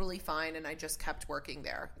just totally fine, and I just kept working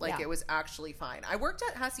there. Like, it was actually fine. I worked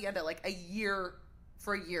at Hacienda like a year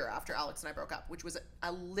after Alex and I broke up, which was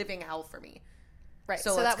a living hell for me. Right.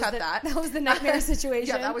 So let's cut that. That was the nightmare situation.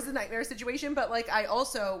 Yeah, that was the nightmare situation. But like, I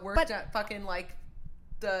also worked at fucking like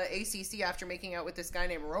the ACC after making out with this guy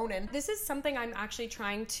named Ronan. This is something I'm actually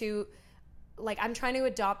trying to, like, I'm trying to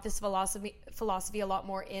adopt this philosophy a lot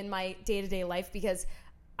more in my day-to-day life, because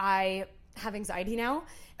I have anxiety now,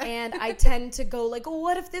 and I tend to go like, oh,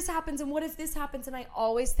 what if this happens, and what if this happens, and I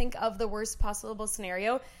always think of the worst possible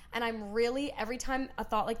scenario, and I'm really, every time a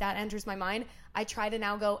thought like that enters my mind, I try to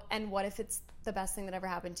now go, and what if it's the best thing that ever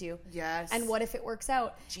happened to you? Yes. And what if it works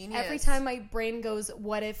out? Genius. Every time my brain goes,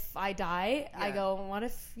 what if I die? Yeah. I go, what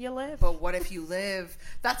if you live? But what if you live?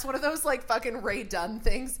 That's one of those like fucking Ray Dunn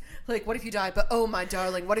things. Like, what if you die? But oh my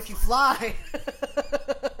darling, what if you fly?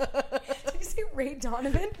 Did you say Ray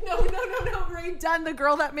Donovan? No. Ray Dunn, the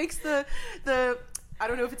girl that makes the I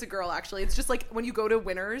don't know if it's a girl, actually. It's just like when you go to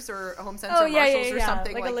Winners or Home Sense or Marshalls or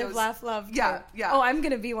something. Like a live, laugh, love. Yeah. Oh, I'm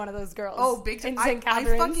going to be one of those girls. Oh, big time. I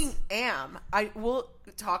fucking am. I will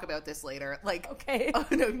talk about this later. Like, okay. Oh,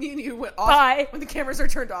 no, me and you went off. Bye. When the cameras are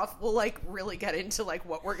turned off, we'll like really get into like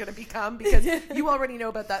what we're going to become, because you already know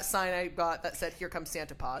about that sign I got that said, "Here comes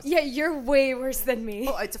Santa Paws." Yeah, you're way worse than me.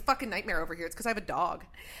 Oh, it's a fucking nightmare over here. It's because I have a dog.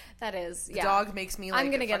 That is, The dog makes me like... I'm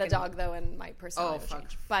going to get a dog, though, and my personality will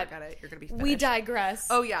change. But forget it. You're going to be finished. We digress.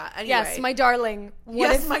 Oh, yeah. Anyway. Yes, my darling.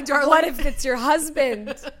 My darling. What if it's your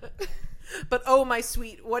husband? But, oh, my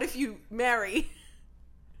sweet, what if you marry?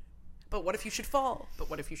 But what if you should fall?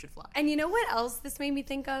 But what if you should fly? And you know what else this made me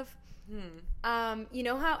think of? You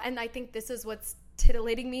know how... And I think this is what's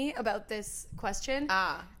titillating me about this question.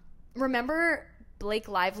 Remember Blake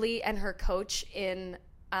Lively and her coach in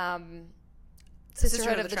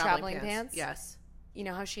Sisterhood of the Traveling Pants? Yes. You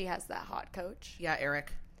know how she has that hot coach? Yeah,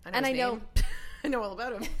 Eric. I know I know all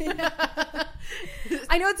about him.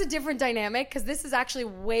 I know it's a different dynamic because this is actually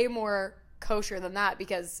way more kosher than that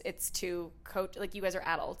because it's two like you guys are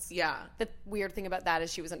adults. Yeah. The weird thing about that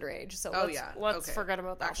is she was underage. So let's forget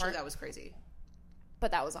about that Actually, part. that was crazy.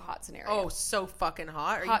 But that was a hot scenario. Oh, so fucking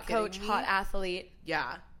hot. Are hot you kidding coach, me? hot athlete.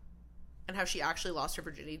 Yeah. And how she actually lost her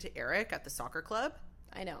virginity to Eric at the soccer club.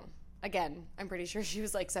 I know. Again, I'm pretty sure she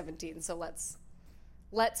was like 17, so let's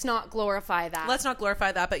not glorify that. Let's not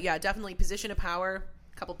glorify that, but yeah, definitely position of power,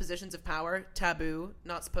 couple positions of power, taboo,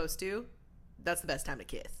 not supposed to. That's the best time to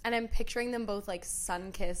kiss. And I'm picturing them both like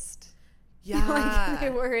sun-kissed. Yeah. Like they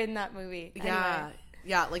were in that movie. Yeah. Anyway.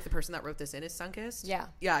 Yeah, like the person that wrote this in is sun-kissed. Yeah.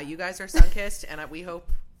 Yeah, you guys are sun-kissed, and we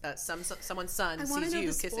hope that someone's son sees you kissing. I want to know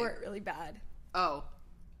the sport really bad. Oh,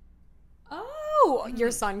 you're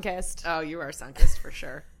sun-kissed. Oh, you are sun-kissed for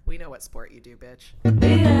sure. We know what sport you do, bitch.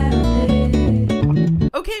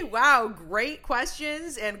 Okay, wow. Great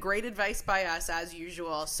questions and great advice by us as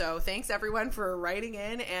usual. So thanks everyone for writing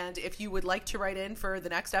in. And if you would like to write in for the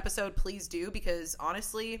next episode, please do, because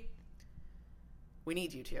honestly, we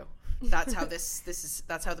need you to. That's how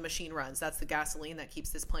that's how the machine runs. That's the gasoline that keeps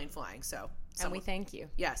this plane flying. So and we thank you.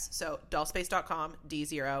 Yes. So dollspace.com,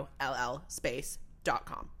 D0LL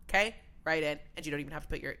space.com. Okay? Write in, and you don't even have to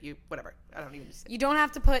put whatever. I don't even say. You don't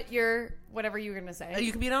have to put your whatever you were going to say.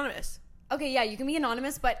 You can be anonymous. Okay, yeah, you can be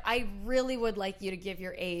anonymous, but I really would like you to give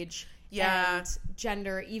your age and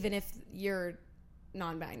gender, even if you're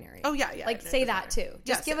non-binary. Oh, yeah. Like, say that, too.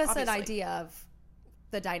 Just give us an idea of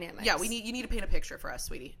the dynamics. Yeah, you need to paint a picture for us,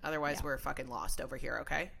 sweetie. Otherwise, we're fucking lost over here,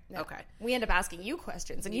 okay? Yeah. Okay. We end up asking you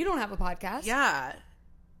questions, and you don't have a podcast. Yeah.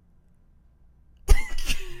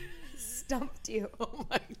 Stumped you. Oh,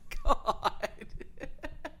 my God.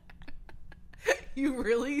 You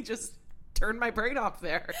really just turned my brain off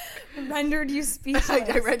there. Rendered you speechless.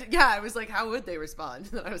 I was like, how would they respond?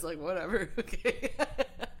 And then I was like, whatever. Okay.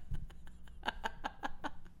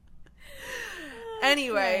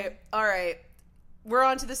 Anyway, all right. We're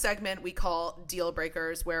on to the segment we call Deal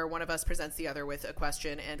Breakers, where one of us presents the other with a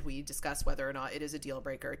question and we discuss whether or not it is a deal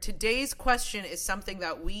breaker. Today's question is something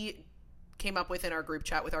that we came up with in our group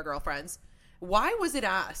chat with our girlfriends. Why was it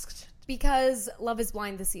asked? Because Love is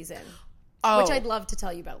Blind this season. Oh. Which I'd love to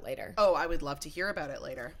tell you about later. Oh, I would love to hear about it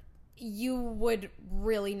later. You would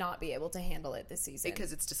really not be able to handle it this season.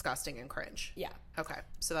 Because it's disgusting and cringe. Yeah. Okay.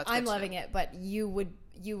 So that's I'm loving it, but you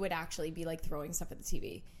would actually be like throwing stuff at the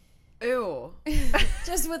TV. Ew.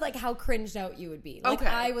 Just with like how cringed out you would be. Like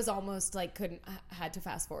I was almost like had to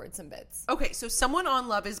fast forward some bits. Okay, so someone on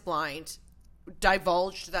Love is Blind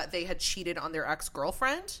divulged that they had cheated on their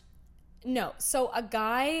ex-girlfriend? No. So a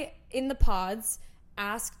guy in the pods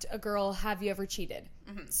asked a girl, have you ever cheated?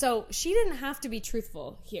 Mm-hmm. So she didn't have to be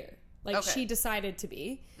truthful here. Like she decided to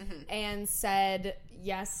be and said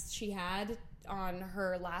yes, she had on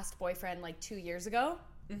her last boyfriend like 2 years ago.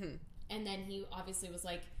 Mm-hmm. And then he obviously was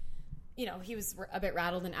like, you know, he was a bit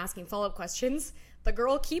rattled and asking follow-up questions. The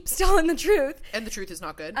girl keeps telling the truth. And the truth is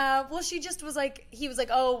not good? Well, she just was like, he was like,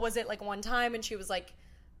 oh, was it like one time? And she was like,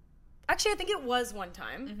 actually, I think it was one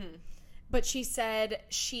time. Mm-hmm. But she said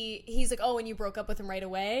he's like, oh, and you broke up with him right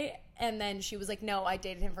away? And then she was like, no, I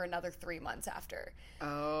dated him for another 3 months after.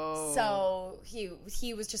 Oh. So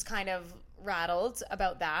he was just kind of rattled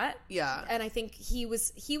about that. Yeah. And I think he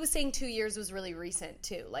was saying 2 years was really recent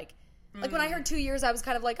too. Like when I heard 2 years, I was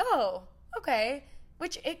kind of like, oh, okay.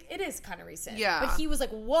 Which it is kind of recent. Yeah. But he was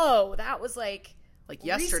like, whoa, that was like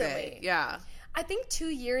yesterday. Recently. Yeah. I think 2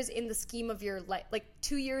 years in the scheme of your life, like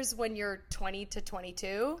 2 years when you're 20 to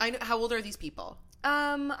 22. I know. How old are these people?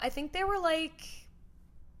 I think they were like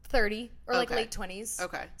 30 or like late 20s.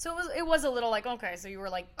 Okay. So it was a little like, okay, so you were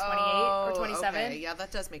like 28 or 27. Okay. Yeah,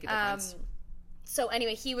 that does make a difference. So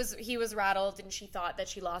anyway, he was rattled and she thought that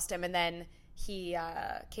she lost him, and then he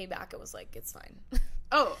came back and was like, it's fine.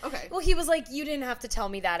 Oh, okay. Well, he was like, you didn't have to tell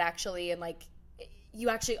me that actually, and like you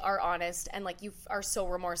actually are honest, and like you are so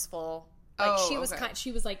remorseful. Like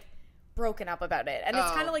she was like broken up about it, and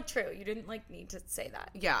it's kind of like true. You didn't like need to say that.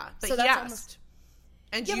 Yeah, but so he asked,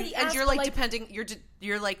 you're like depending.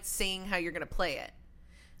 You're like saying how you're gonna play it.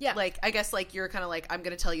 Yeah, like I guess like you're kind of like, I'm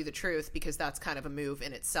gonna tell you the truth because that's kind of a move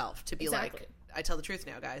in itself to be like, I tell the truth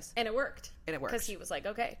now, guys, and it worked. Because he was like,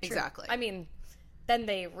 okay, true. Exactly. I mean, then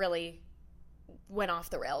they really went off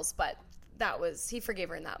the rails, but he forgave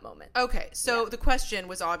her in that moment. Okay, so the question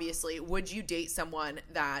was obviously, would you date someone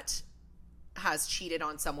that has cheated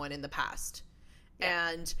on someone in the past? Yeah.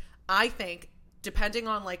 And I think depending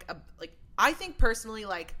on I think personally,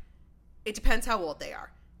 like, it depends how old they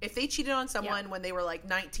are. If they cheated on someone when they were like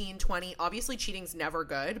 19, 20, obviously cheating's never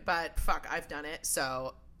good, but fuck, I've done it.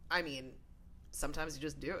 So, I mean, sometimes you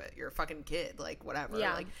just do it. You're a fucking kid, like, whatever.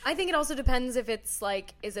 Yeah. Like, I think it also depends if it's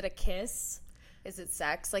like, is it a kiss? Is it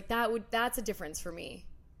sex? Like, that's a difference for me.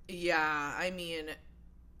 Yeah, I mean,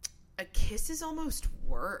 a kiss is almost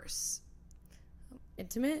worse.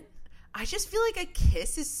 Intimate? I just feel like a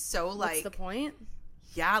kiss is so, like... What's the point?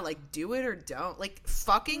 Yeah, like, do it or don't. Like,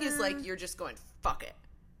 fucking is like, you're just going, fuck it.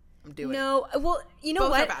 I'm doing it. No, well, you know Both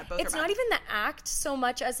what? are bad. Both it's are not bad. even the act so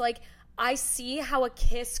much as, like, I see how a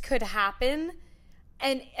kiss could happen,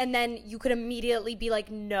 and then you could immediately be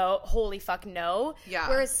like, no, holy fuck, no. Yeah.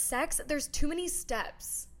 Whereas sex, there's too many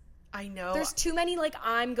steps. I know. There's too many, like,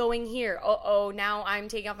 I'm going here. Oh, now I'm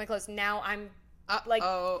taking off my clothes. Now I'm, like,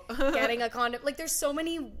 getting a condom. Like, there's so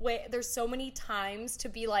many times to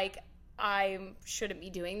be like, I shouldn't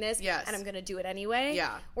be doing this. Yes. And I'm going to do it anyway.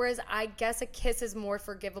 Yeah. Whereas I guess a kiss is more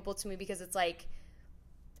forgivable to me because it's like,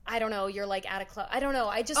 I don't know, you're like at a club. I don't know.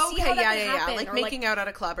 I just see how that could happen. Like making out at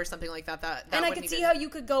a club or something like that. And I could see how you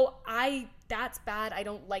could go, that's bad. I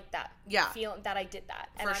don't like that. Yeah. Feeling that I did that.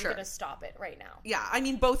 And I'm going to stop it right now. Yeah. I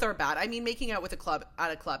mean, both are bad. I mean, making out with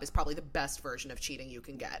at a club is probably the best version of cheating you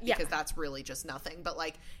can get because that's really just nothing. But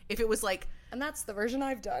like, if it was like. And that's the version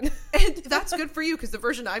I've done. And that's good for you because the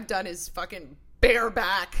version I've done is fucking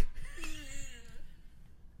bareback.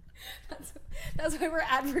 That's why we're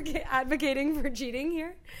advocating for cheating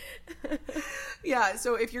here. Yeah,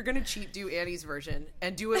 so if you're gonna cheat, do Annie's version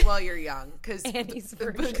and do it while you're young. Because Annie's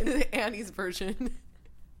version, Annie's version,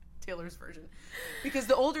 Taylor's version. Because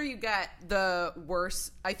the older you get, the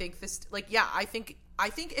worse I think this. Like, yeah, I think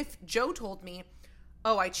if Joe told me,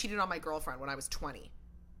 "Oh, I cheated on my girlfriend when I was 20,"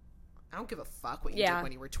 I don't give a fuck what you did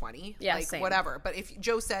when you were 20. Yeah, like same. Whatever. But if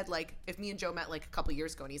Joe said, like, if me and Joe met like a couple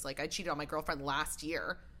years ago and he's like, "I cheated on my girlfriend last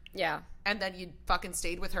year." Yeah. And then you fucking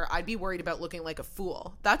stayed with her, I'd be worried about looking like a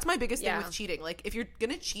fool. That's my biggest thing with cheating. Like, if you're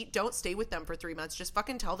gonna cheat, don't stay with them for 3 months. Just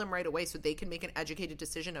fucking tell them right away so they can make an educated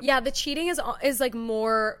decision of the cheating is like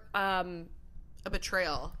more a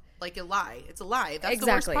betrayal. Like a lie. It's a lie. That's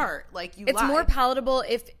exactly the worst part. Like, you it's lie. more palatable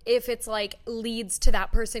if it's like leads to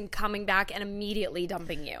that person coming back and immediately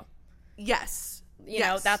dumping you. Yes. You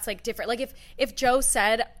know, that's like different. Like if Joe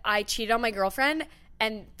said, I cheated on my girlfriend,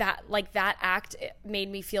 and that act made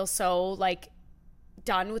me feel so like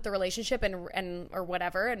done with the relationship and or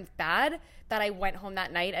whatever and bad that I went home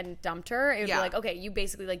that night and dumped her. It would be like, okay, you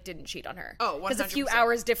basically like didn't cheat on her. Oh, 100%. Because a few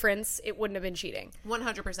hours difference, it wouldn't have been cheating.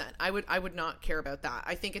 100%. I would not care about that.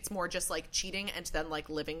 I think it's more just like cheating and then like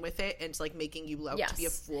living with it and like making you out to be a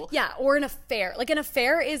fool. Yeah, or an affair. Like an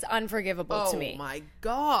affair is unforgivable to me. Oh my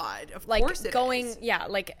God. Of like course it is. Yeah,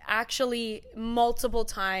 like actually multiple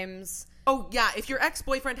times. Oh, yeah. If your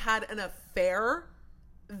ex-boyfriend had an affair,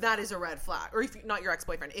 that is a red flag. Or if not your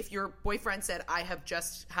ex-boyfriend. If your boyfriend said, I have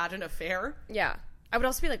just had an affair. Yeah. I would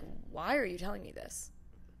also be like, why are you telling me this?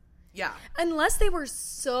 Yeah. Unless they were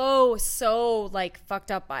so, like,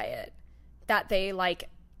 fucked up by it. That they, like,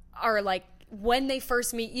 are like, when they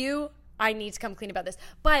first meet you, I need to come clean about this.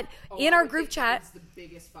 But in our group chat. That's the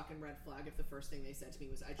biggest fucking red flag if the first thing they said to me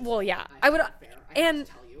was, I would. And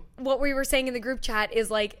what we were saying in the group chat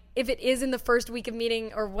is like, if it is in the first week of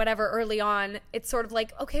meeting or whatever early on, it's sort of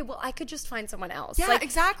like, okay, well, I could just find someone else. Yeah, like,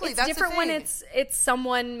 exactly. It's That's different the when thing. it's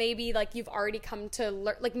someone maybe like you've already come to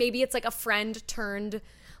learn. Like maybe it's like a friend turned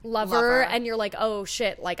lover and you're like, oh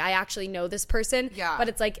shit, like I actually know this person. Yeah. But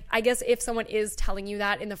it's like, I guess if someone is telling you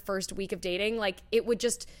that in the first week of dating, like it would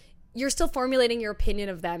just, you're still formulating your opinion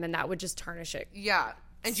of them and that would just tarnish it. Yeah.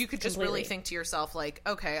 And you could just really think to yourself, like,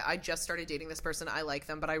 okay, I just started dating this person. I like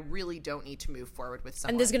them, but I really don't need to move forward with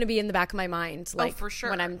someone. And this is going to be in the back of my mind, like, for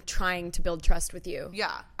sure. when I'm trying to build trust with you.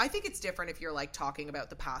 Yeah. I think it's different if you're, like, talking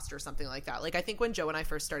about the past or something like that. Like, I think when Joe and I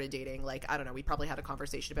first started dating, like, I don't know, we probably had a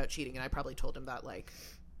conversation about cheating, and I probably told him that, like,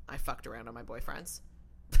 I fucked around on my boyfriends.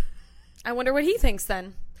 I wonder what he thinks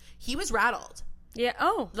then. He was rattled. Yeah.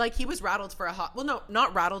 Oh. Like, he was rattled for well, no,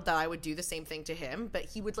 not rattled that I would do the same thing to him, but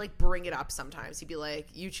he would, like, bring it up sometimes. He'd be like,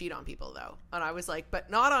 you cheat on people, though. And I was like, but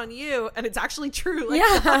not on you. And it's actually true. Like,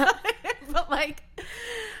 yeah. But, like,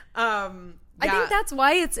 I think that's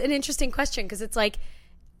why it's an interesting question, because it's like,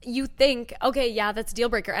 you think, okay, yeah, that's a deal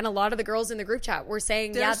breaker. And a lot of the girls in the group chat were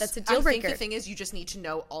saying, yeah, that's a deal breaker. I think the thing is, you just need to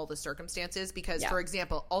know all the circumstances, because, for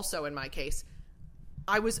example, also in my case,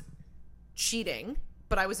 I was cheating,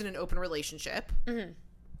 but I was in an open relationship. Mm-hmm.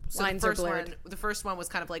 So Lines are blurred. The first one was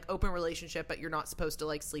kind of like open relationship, but you're not supposed to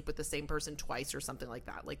like sleep with the same person twice or something like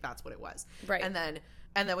that. Like, that's what it was. Right. And then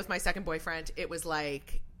with my second boyfriend, it was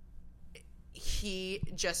like, he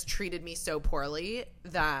just treated me so poorly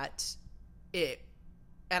that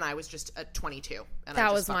and I was just at 22 and that I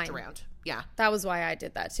just was fucked mine. around. Yeah. That was why I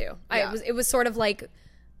did that too. Yeah. It was sort of like,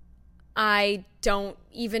 I don't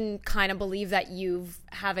even kind of believe that you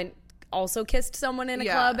haven't also kissed someone in a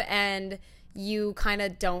club, and you kind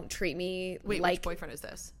of don't treat me like... which boyfriend is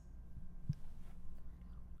this?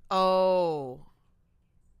 Oh,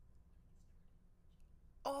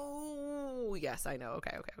 yes, I know.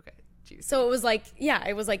 Okay. Jeez. So it was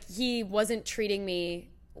like, he wasn't treating me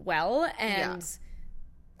well, and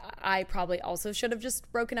I probably also should have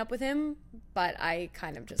just broken up with him, but I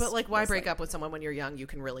kind of just... But, like, why break up with someone when you're young? You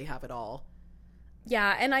can really have it all.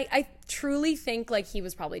 Yeah, and I truly think, like, he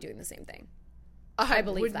was probably doing the same thing. I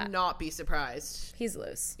believe that. Would not be surprised. He's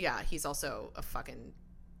loose. Yeah, he's also a fucking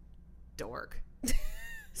dork.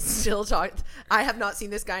 Still talking. I have not seen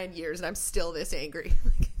this guy in years, and I'm still this angry.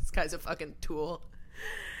 This guy's a fucking tool.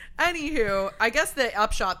 Anywho, I guess the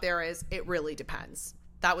upshot there is it really depends.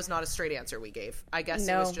 That was not a straight answer we gave. I guess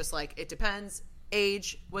it was just like, it depends.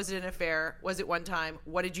 Age, was it an affair? Was it one time?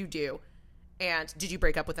 What did you do? And did you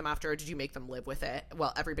break up with them after, or did you make them live with it?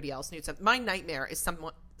 Well, everybody else knew something. My nightmare is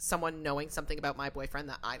someone knowing something about my boyfriend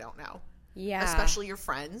that I don't know. Yeah. Especially your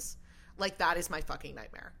friends. Like, that is my fucking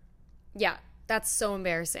nightmare. Yeah. That's so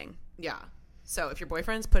embarrassing. Yeah. So if your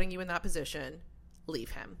boyfriend's putting you in that position,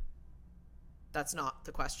 leave him. That's not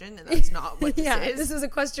the question, and that's not what this is. This is a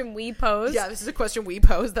question we posed. Yeah, this is a question we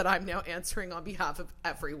posed that I'm now answering on behalf of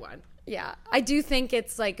everyone. Yeah. I do think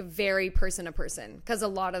it's, like, very person to person, because a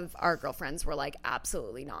lot of our girlfriends were like,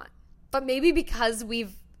 absolutely not. But maybe because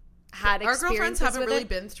we've had experiences. Our girlfriends haven't really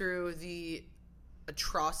been through the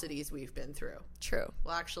atrocities we've been through. True.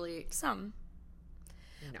 Well, actually, some.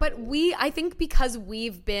 No. But I think because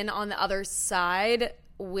we've been on the other side,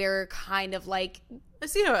 we're kind of like, I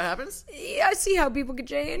see how it happens. Yeah, I see how people can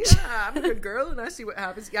change. Yeah, I'm a good girl and I see what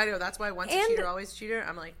happens. Yeah, I know. That's why once a cheater, always a cheater.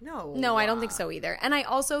 I'm like, no. No, I don't think so either. And I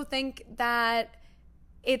also think that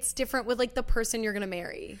it's different with, like, the person you're going to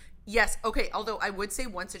marry. Yes. Okay. Although I would say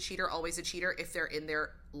once a cheater, always a cheater if they're in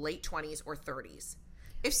their late 20s or 30s.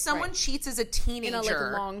 If someone cheats as a teenager. In a,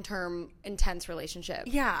 like, long-term, intense relationship.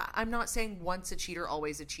 Yeah. I'm not saying once a cheater,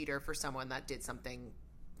 always a cheater for someone that did something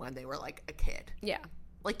when they were, like, a kid. Yeah.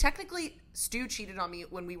 Like, technically, Stu cheated on me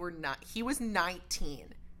when he was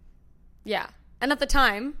 19. Yeah. And at the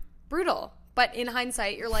time, brutal. But in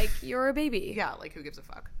hindsight, you're like, you're a baby. Yeah, like, who gives a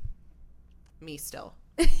fuck? Me still.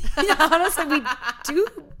 Yeah, honestly, we do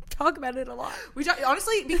talk about it a lot. We talk,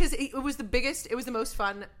 honestly, because it was the most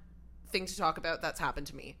fun thing to talk about that's happened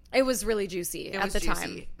to me. It was really juicy at the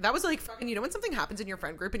time. That was like fucking, you know when something happens in your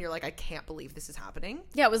friend group and you're like, I can't believe this is happening?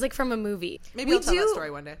 Yeah, it was like from a movie. Maybe I'll tell that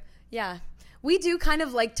story one day. Yeah. We do kind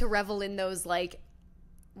of like to revel in those, like,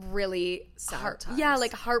 really sad times. Yeah,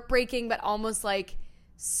 like heartbreaking, but almost like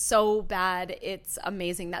so bad it's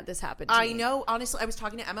amazing that this happened to me. I know. Honestly, I was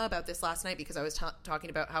talking to Emma about this last night because I was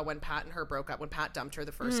talking about how when Pat and her broke up, when Pat dumped her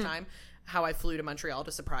the first time, how I flew to Montreal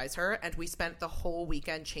to surprise her, and we spent the whole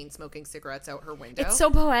weekend chain smoking cigarettes out her window. It's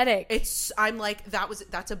so poetic. I'm like,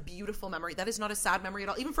 that's a beautiful memory. That is not a sad memory at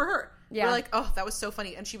all, even for her. Yeah. We're like, oh, that was so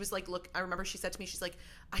funny. And she was like, look, I remember she said to me, she's like,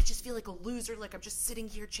 I just feel like a loser. Like, I'm just sitting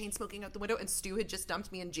here chain smoking out the window, and Stu had just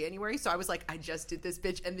dumped me in January. So I was like, I just did this,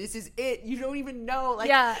 bitch, and this is it. You don't even know.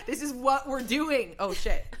 Like, this is what we're doing. Oh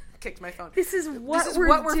shit. Kicked my phone. This is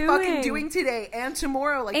what we're fucking doing today and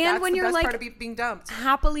tomorrow. Like, and that's when the best part of being dumped.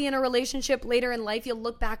 Happily in a relationship later in life, you'll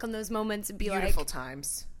look back on those moments and be beautiful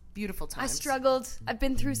times. I struggled. I've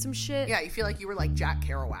been through some shit. Yeah, you feel like you were like Jack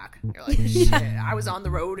Kerouac. You're like, shit, I was on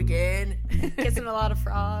the road again. Kissing a lot of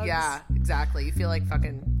frogs. Yeah, exactly. You feel like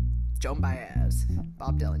fucking Joan Baez,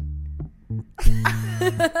 Bob Dylan.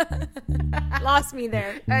 Lost me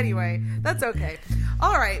there. Anyway, that's okay.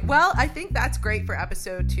 All right. Well, I think that's great for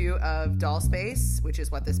episode 2 of Dollspace, which is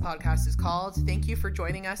what this podcast is called. Thank you for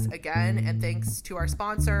joining us again, and thanks to our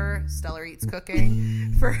sponsor, Stellar Eats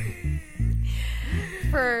Cooking, for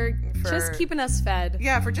just keeping us fed.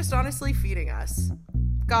 Yeah, for just honestly feeding us.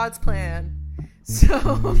 God's plan.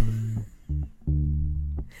 So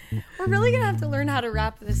we're really gonna have to learn how to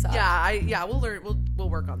wrap this up. Yeah, we'll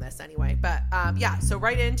work on this anyway. But so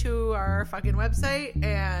write into our fucking website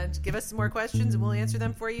and give us some more questions and we'll answer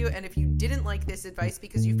them for you. And if you didn't like this advice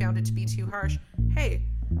because you found it to be too harsh, hey,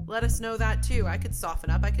 let us know that too. I could soften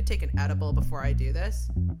up. I could take an edible before I do this.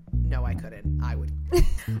 No, I couldn't. I would.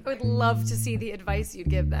 I would love to see the advice you'd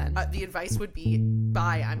give then. The advice would be,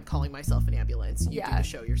 bye, I'm calling myself an ambulance. You do the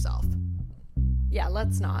show yourself. Yeah,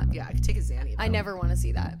 let's not. Yeah, I could take a Xanny, though. I never want to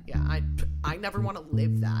see that. Yeah, I never want to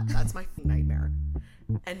live that. That's my nightmare.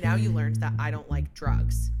 And now you learned that I don't like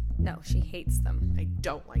drugs. No, she hates them. I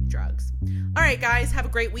don't like drugs. All right, guys, have a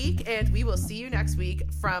great week, and we will see you next week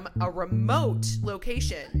from a remote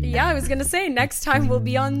location. Yeah, I was going to say, next time we'll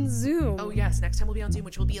be on Zoom. Oh, yes, next time we'll be on Zoom,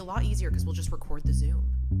 which will be a lot easier because we'll just record the Zoom.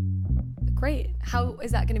 Great. How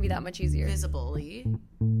is that going to be that much easier? Visibly.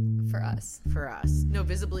 For us. No,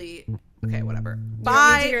 visibly. Okay, whatever.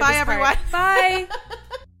 Bye. Bye, everyone. Bye.